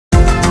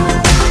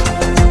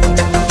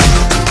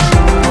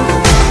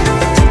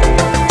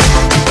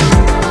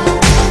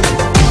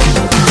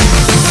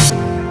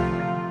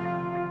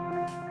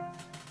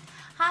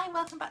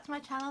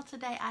channel.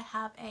 Today I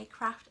have a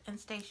craft and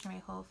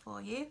stationery haul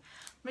for you.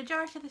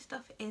 Majority of the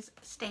stuff is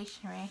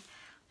stationery.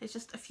 There's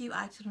just a few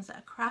items that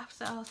are craft,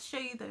 so I'll show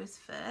you those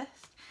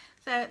first.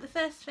 So the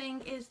first thing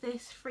is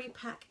this free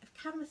pack of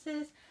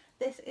canvases.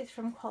 This is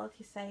from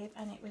Quality Save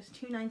and it was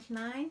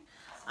 $2.99.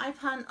 I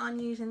plan on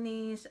using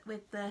these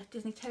with the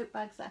Disney tote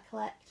bags that I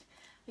collect.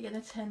 We're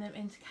going to turn them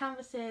into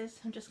canvases.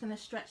 I'm just going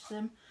to stretch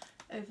them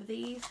over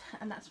these,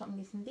 and that's what I'm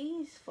using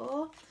these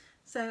for.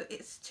 So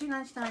it's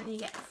 $2.99 and you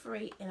get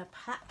 3 in a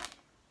pack.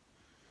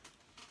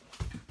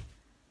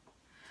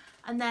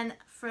 And then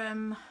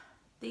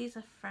these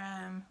are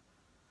from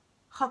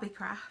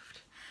Hobbycraft,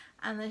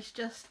 and there's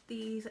just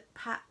these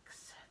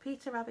packs,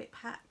 Peter Rabbit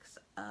packs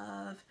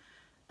of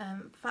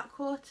fat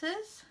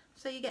quarters.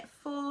 So you get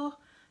 4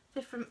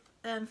 different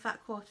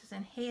fat quarters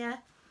in here.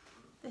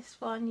 This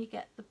one, you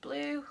get the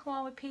blue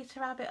one with Peter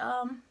Rabbit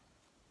on.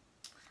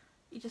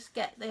 You just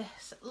get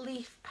this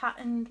leaf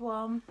patterned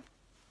one.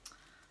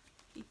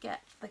 You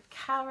get the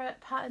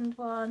carrot patterned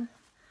one.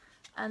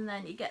 And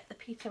then you get the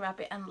Peter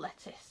Rabbit and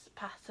lettuce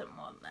pattern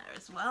one there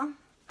as well.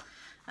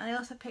 And I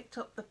also picked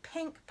up the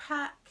pink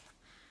pack.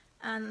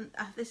 And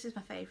this is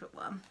my favourite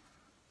one.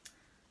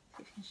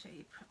 See if I can show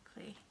you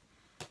properly.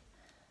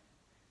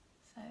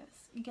 So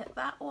you get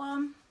that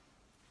one.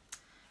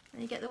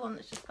 And you get the one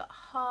that's just got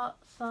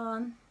hearts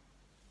on.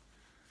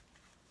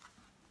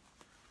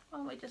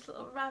 One with just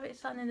little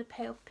rabbits on in the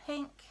pale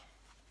pink.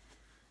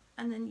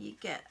 And then you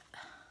get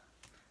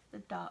the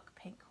dark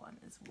pink one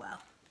as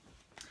well.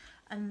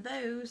 And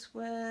those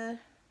were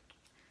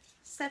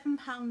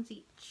 £7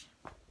 each.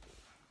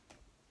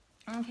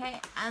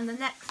 Okay, and the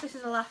next, this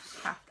is the last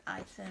craft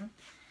item,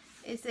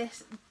 is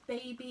this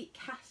baby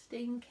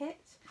casting kit.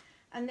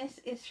 And this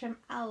is from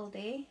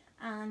Aldi.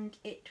 And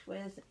it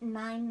was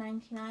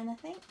 $9.99 I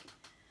think.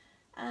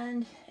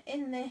 And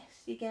in this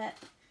you get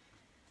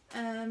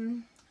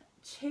 2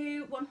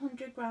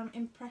 100-gram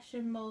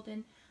impression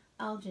moulding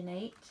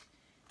alginate,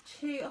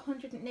 2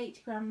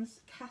 180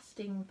 grams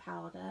casting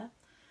powder,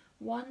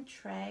 1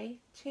 tray,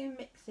 2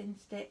 mixing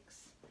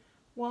sticks,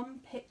 1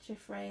 picture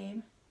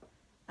frame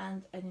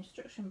and an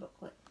instruction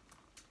booklet.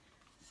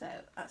 So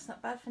that's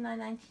not bad for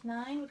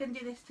 $9.99. We're going to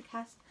do this to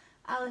cast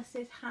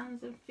Alice's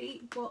hands and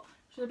feet, but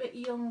she's a bit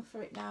young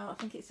for it now. I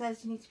think it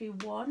says you need to be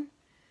 1,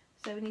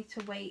 so we need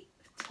to wait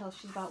till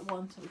she's about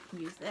 1 so we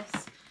can use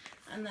this.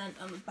 And then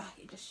on the back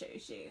it just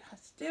shows you how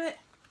to do it.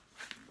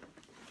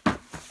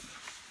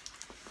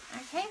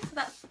 Okay, so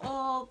that's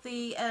all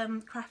the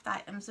craft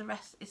items. The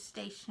rest is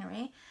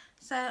stationery.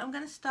 So I'm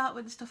going to start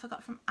with the stuff I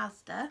got from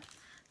Asda.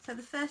 So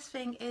the first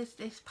thing is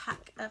this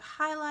pack of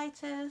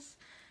highlighters.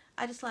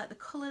 I just like the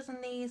colours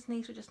on these, and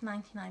these were just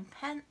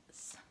 99p.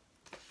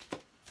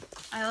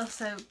 I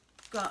also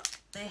got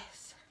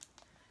this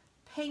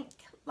pink,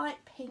 light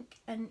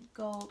pink and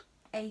gold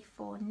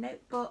A4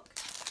 notebook.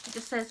 It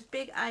just says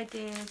big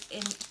ideas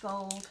in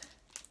gold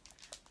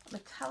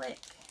metallic.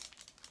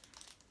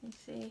 You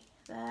see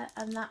there,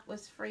 and that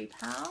was £3.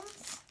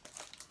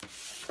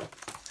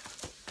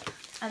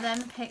 I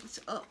then picked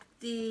up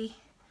the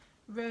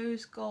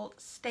rose gold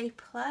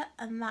stapler,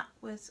 and that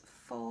was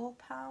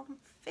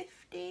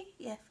 £4.50.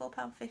 Yeah,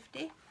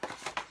 £4.50.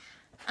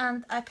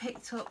 And I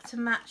picked up to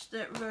match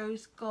the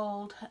rose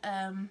gold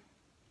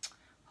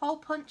hole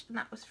punch, and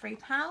that was £3.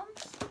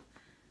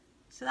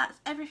 So that's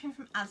everything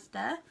from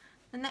Asda.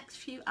 The next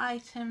few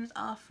items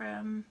are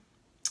from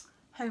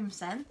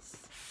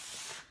HomeSense.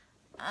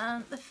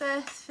 And the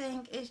first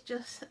thing is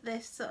just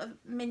this sort of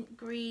mint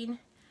green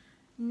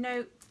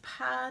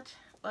notepad,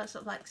 well,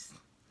 sort of like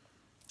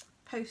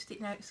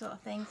post-it note sort of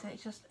things, and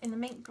it's just in the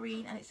mint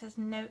green and it says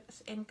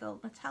notes in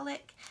gold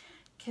metallic.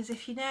 Because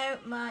if you know,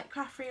 my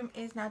craft room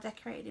is now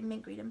decorated in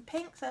mint green and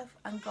pink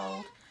and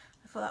gold.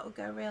 I thought that would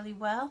go really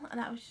well, and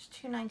that was just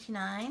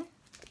 $2.99.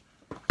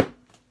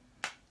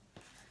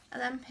 I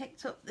then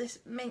picked up this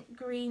mint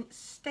green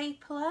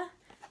stapler.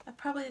 I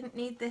probably didn't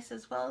need this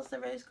as well as the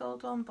rose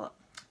gold one, but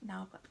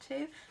now I've got 2.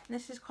 And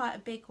this is quite a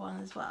big one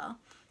as well,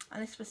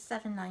 and this was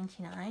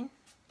 $7.99.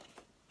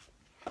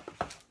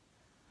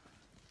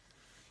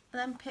 I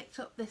then picked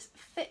up this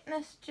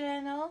fitness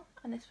journal,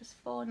 and this was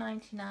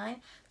 $4.99.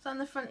 So on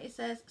the front it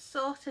says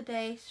 "Soar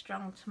today,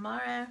 strong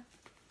tomorrow,"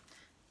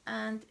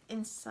 and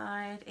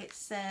inside it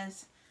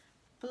says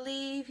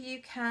 "Believe you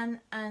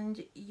can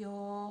and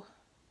you're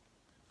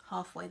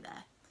halfway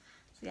there."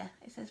 So yeah,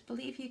 it says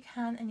 "Believe you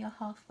can and you're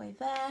halfway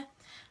there."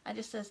 It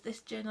just says "This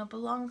journal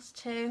belongs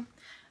to,"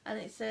 and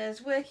it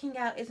says "Working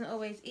out isn't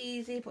always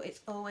easy, but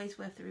it's always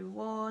worth the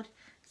reward.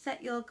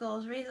 Set your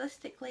goals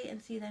realistically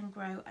and see them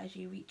grow as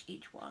you reach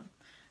each one.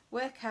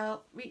 Work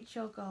out, reach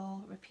your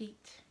goal,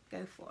 repeat,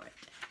 go for it."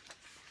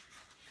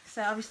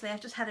 So obviously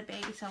I've just had a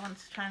baby, so I wanted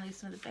to try and lose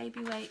some of the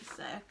baby weight,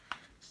 so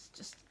it's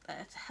just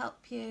there to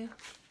help you.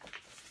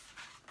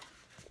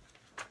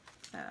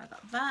 So I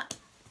got that.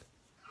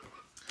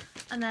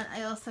 And then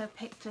I also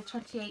picked a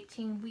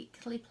 2018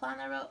 weekly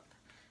planner up.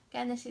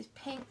 Again, this is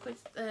pink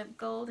with the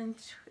gold and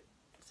it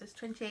says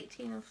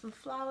 2018 with some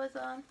flowers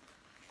on.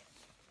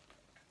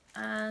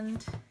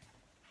 And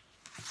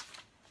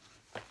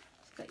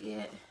it's got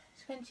your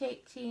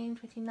 2018,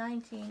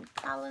 2019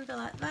 calendar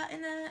like that in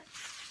it.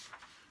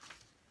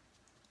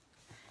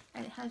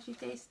 And it has your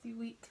days of the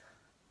week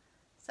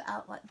set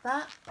out like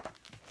that.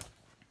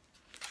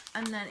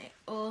 And then it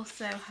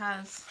also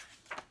has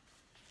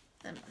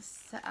them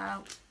set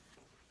out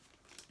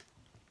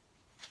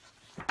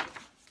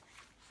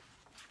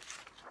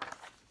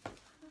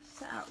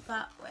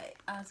that way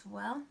as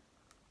well.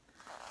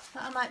 So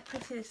I might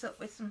pretty this up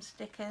with some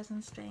stickers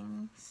and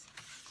strings.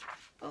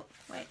 Oh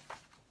wait,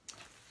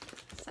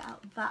 set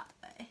out that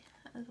way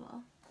as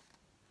well.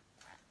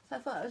 So I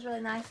thought that was really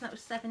nice, and that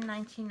was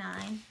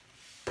 $7.99.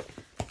 So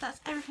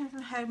that's everything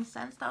from Home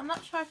Sense. Now I'm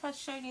not sure if I've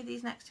shown you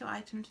these next two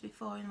items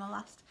before in my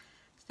last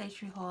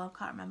stationery haul, I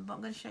can't remember, but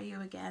I'm going to show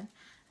you again.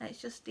 And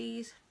it's just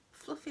these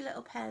fluffy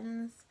little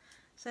pens.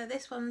 So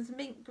this one's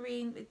mint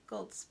green with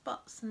gold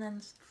spots, and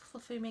then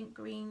fluffy mint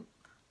green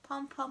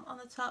pom-pom on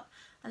the top,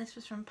 and this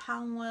was from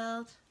Pound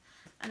World.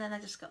 And then I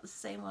just got the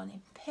same one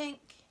in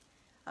pink,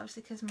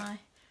 obviously because my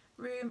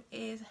room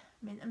is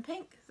mint and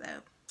pink, so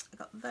I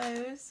got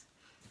those.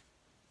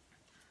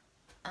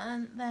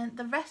 And then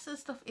the rest of the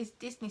stuff is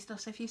Disney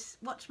stuff, so if you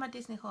watch my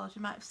Disney hauls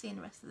you might have seen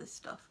the rest of this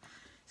stuff.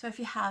 So if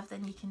you have,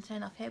 then you can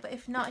turn off here, but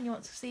if not and you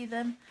want to see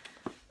them,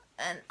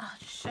 and I'll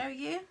just show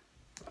you.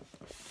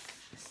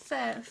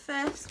 So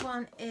first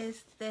one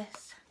is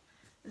this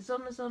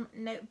Zum Zum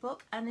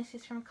notebook, and this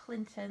is from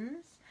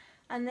Clinton's,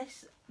 and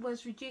this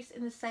was reduced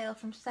in the sale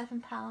from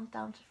 £7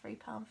 down to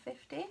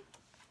 £3.50.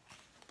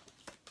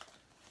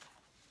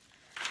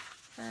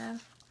 So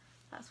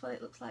that's what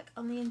it looks like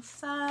on the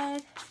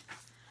inside,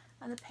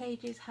 and the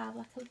pages have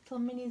like a little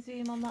mini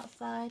zoom on that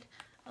side,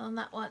 and on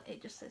that one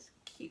it just says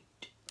cute.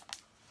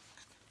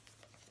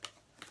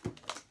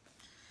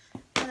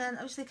 And then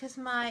obviously because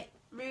my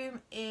room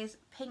is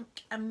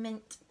pink and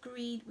mint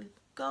green with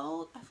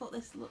gold, I thought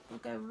this look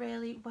would go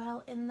really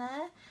well in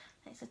there.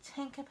 It's a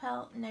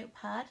Tinkerbell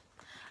notepad,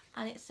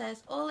 and it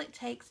says all it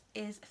takes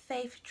is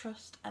faith,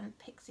 trust and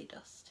pixie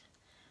dust.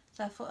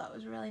 So I thought that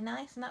was really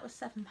nice, and that was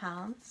 £7.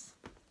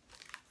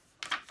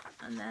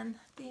 And then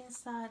the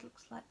inside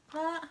looks like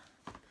that,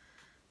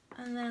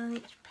 and then on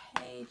each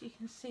page you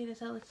can see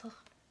there's a little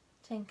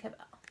Tinkerbell.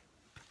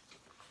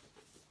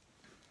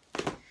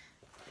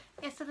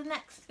 Yeah, so the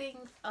next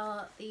things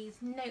are these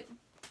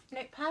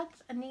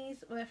notepads, and these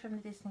were from the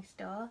Disney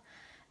store.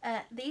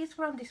 These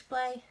were on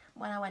display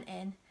when I went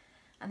in,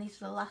 and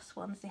these were the last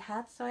ones they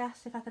had, so I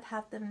asked if I could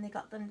have them, and they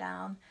got them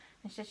down,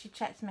 and she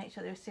checked to make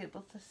sure they were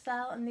suitable to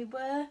sell, and they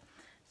were.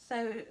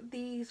 So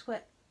these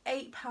were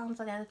 £8,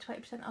 and I had a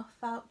 20% off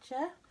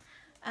voucher,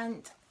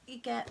 and you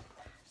get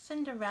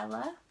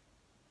Cinderella,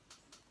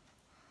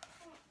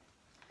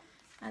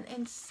 and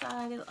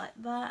inside it look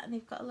like that, and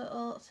you've got a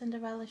little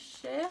Cinderella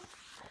shoe.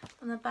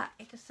 On the back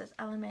it just says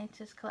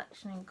Animators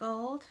Collection in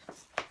gold.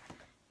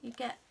 You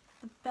get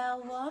the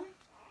Belle one,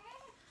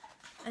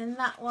 and in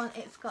that one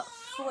it's got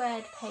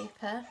squared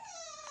paper.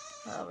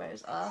 Oh,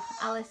 Rose, oh,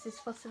 Alice is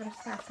fussing, I'm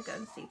just going to have to go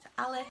and see to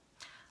Alice.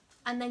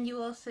 And then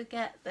you also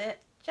get the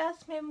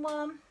Jasmine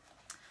one,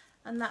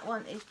 and that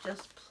one is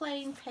just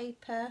plain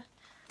paper.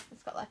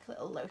 It's got like a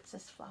little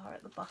lotus flower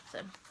at the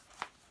bottom.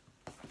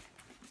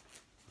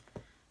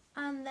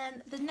 And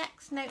then the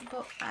next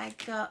notebook I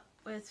got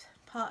was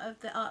part of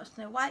the Art of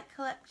Snow White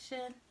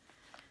collection,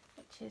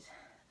 which is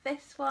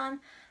this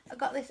one. I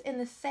got this in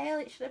the sale,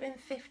 it should have been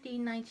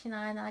 $15.99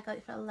 and I got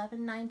it for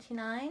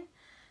 $11.99.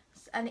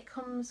 And it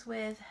comes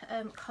with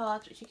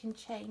cards which you can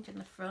change in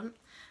the front,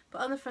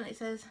 but on the front it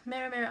says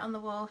mirror mirror on the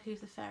wall,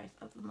 who's the fairest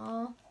of them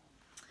all.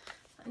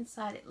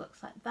 Inside it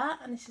looks like that,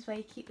 and this is where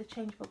you keep the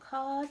changeable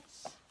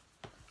cards.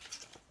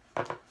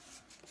 So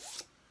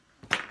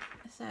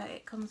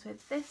it comes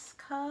with this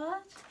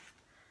card,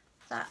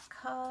 that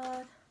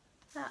card,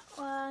 that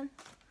one,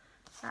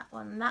 that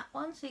one and that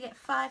one, so you get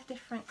 5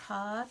 different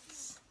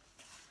cards.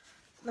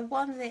 The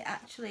one that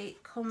actually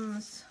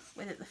comes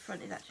with at the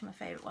front is actually my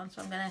favourite one,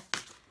 so I'm going to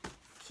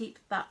keep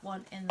that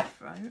one in the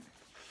front.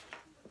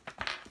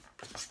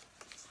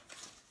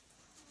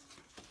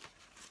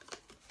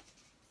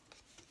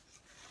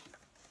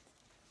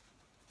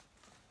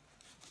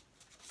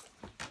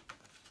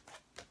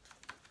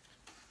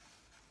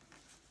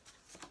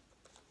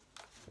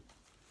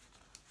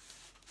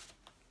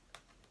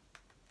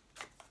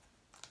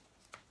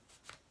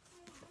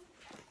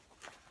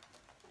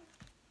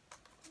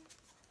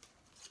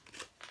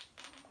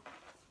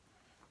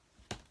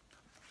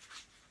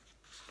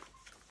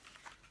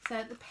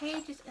 So the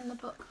pages in the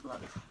book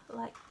look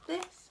like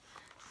this.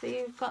 So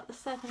you've got the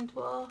 7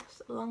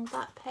 dwarfs along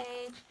that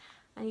page,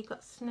 and you've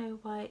got Snow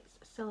White's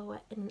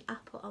silhouette in an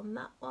apple on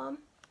that one.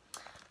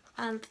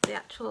 And the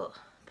actual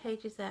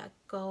pages there are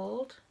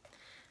gold.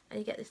 And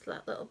you get this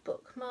little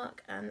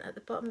bookmark, and at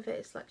the bottom of it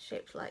it's like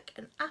shaped like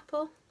an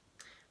apple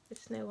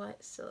with Snow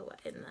White's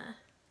silhouette in there.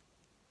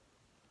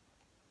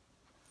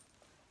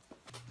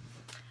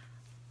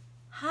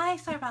 Hi,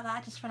 sorry about that,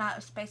 I just ran out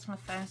of space on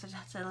my phone, so I just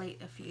had to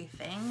delete a few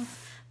things.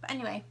 But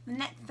anyway, the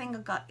next thing I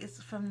got is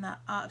from the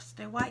Art of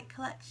Snow White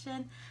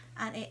collection,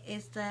 and it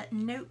is the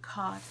note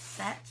card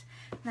set.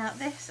 Now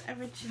this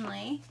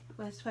originally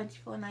was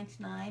 $24.99,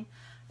 and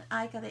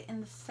I got it in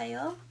the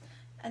sale,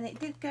 and it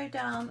did go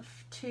down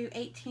to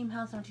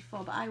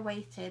 £18.74, but I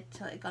waited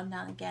till it had gone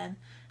down again,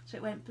 so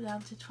it went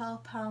down to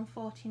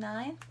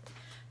 £12.49.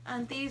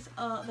 And these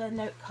are the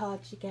note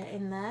cards you get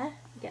in there.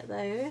 You get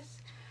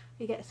those.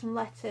 You get some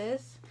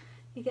letters,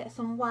 you get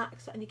some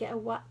wax, and you get a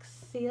wax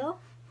seal.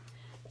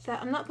 So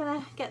I'm not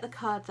going to get the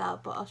cards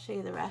out, but I'll show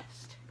you the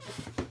rest.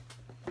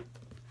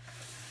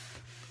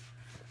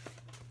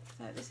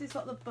 So this is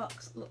what the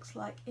box looks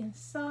like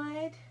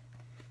inside.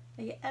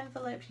 Your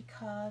envelopes, your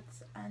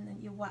cards, and then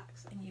your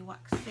wax and your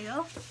wax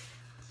seal.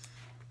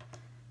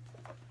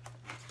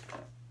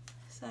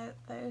 So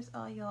those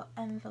are your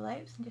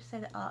envelopes, and just say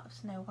the Art of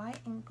Snow White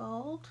in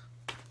gold.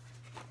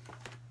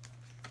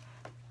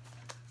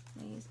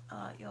 These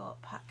are your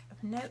pack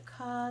of note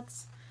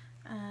cards.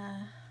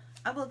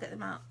 I will get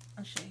them out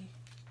and show you.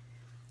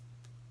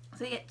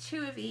 So you get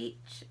 2 of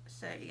each.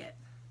 So you get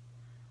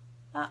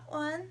that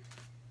one,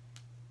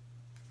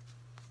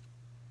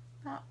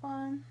 that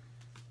one,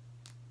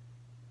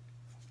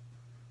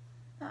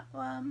 that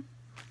one,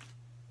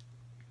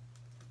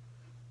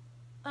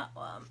 that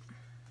one,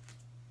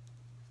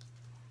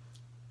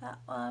 that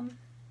one,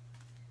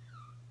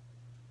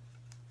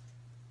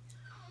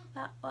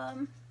 that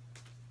one,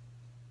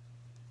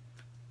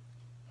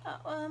 that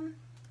one,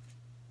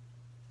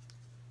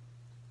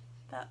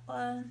 that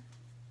one,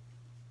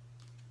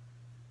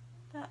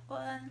 that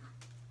one,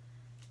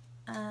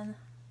 and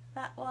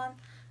that one.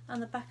 On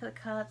the back of the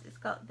cards it's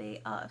got the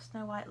Art of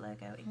Snow White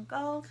logo in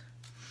gold.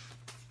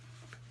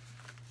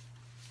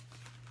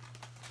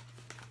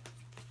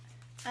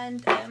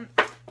 And I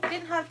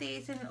didn't have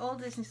these in all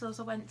Disney stores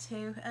I went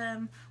to.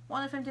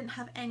 One of them didn't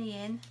have any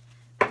in,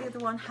 the other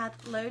one had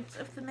loads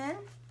of them in.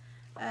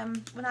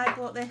 When I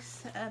bought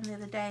this the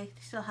other day,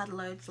 they still had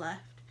loads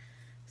left.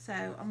 So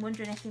I'm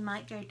wondering if they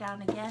might go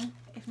down again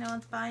if no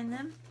one's buying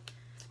them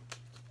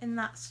in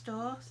that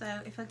store.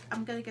 So if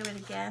I'm going to go in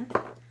again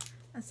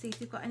and see if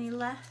they've got any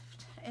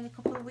left in a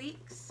couple of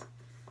weeks.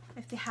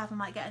 If they have, I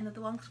might get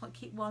another one, because I want to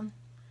keep one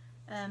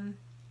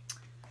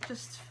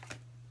just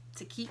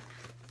to keep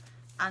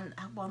and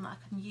have one that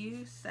I can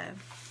use, so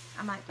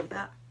I might do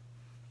that.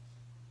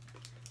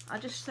 I'll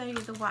just show you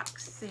the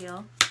wax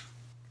seal.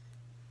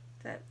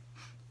 So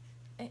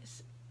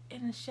it's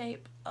in the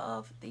shape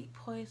of the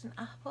poison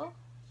apple.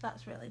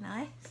 That's really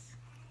nice.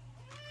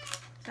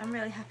 So I'm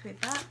really happy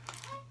with that.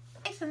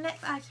 Okay, so the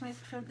next item is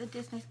from the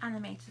Disney's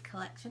animated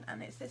collection,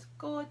 and it's this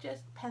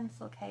gorgeous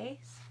pencil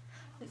case.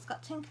 It's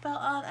got Tinkerbell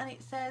on, and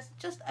it says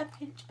just a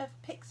pinch of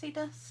pixie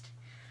dust.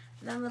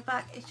 And then on the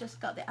back it's just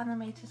got the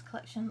animated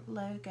collection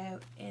logo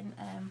in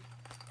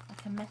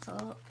like a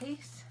metal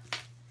piece.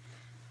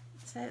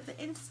 So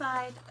the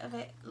inside of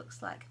it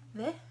looks like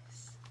this,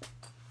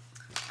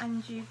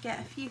 and you get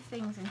a few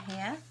things in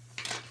here.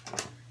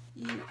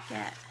 You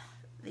get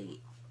the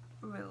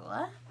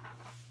ruler,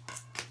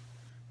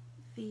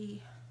 the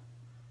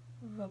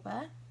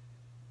rubber,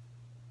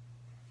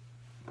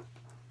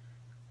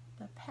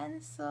 the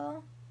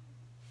pencil,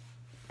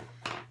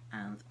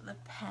 and the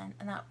pen,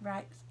 and that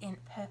writes in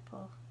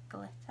purple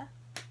glitter.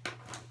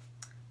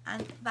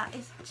 And that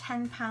is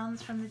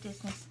 £10 from the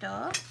Disney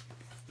store.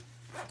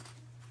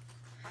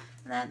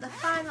 And then the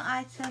final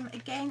item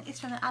again is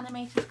from the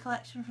animated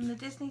collection from the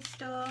Disney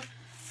store,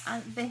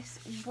 and this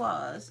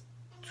was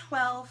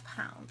 £12,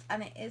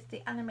 and it is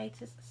the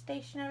animated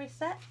stationery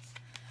set.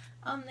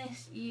 On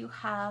this you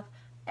have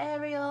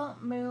Ariel,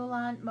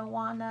 Mulan,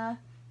 Moana,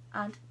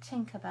 and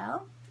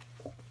Tinkerbell.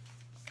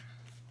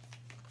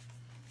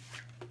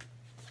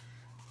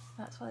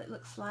 That's what it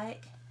looks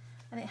like,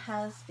 and it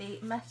has the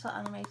metal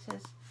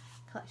animators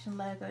collection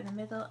logo in the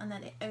middle, and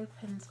then it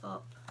opens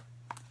up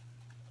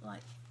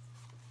like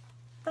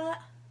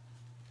that.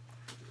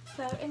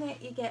 So in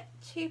it you get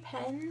 2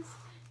 pens,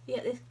 you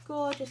get this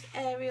gorgeous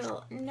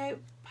Ariel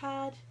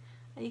notepad,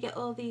 and you get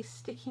all these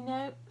sticky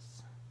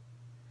notes.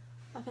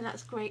 I think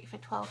that's great for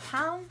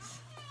 £12.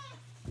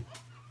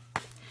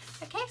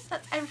 Okay, so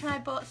that's everything I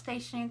bought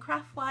stationery and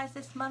craft wise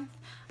this month.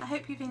 I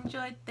hope you've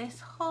enjoyed this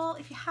haul.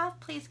 If you have,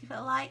 please give it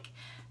a like,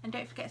 and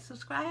don't forget to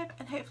subscribe,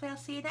 and hopefully I'll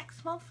see you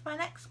next month for my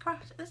next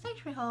craft and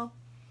stationery haul.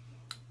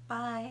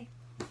 Bye.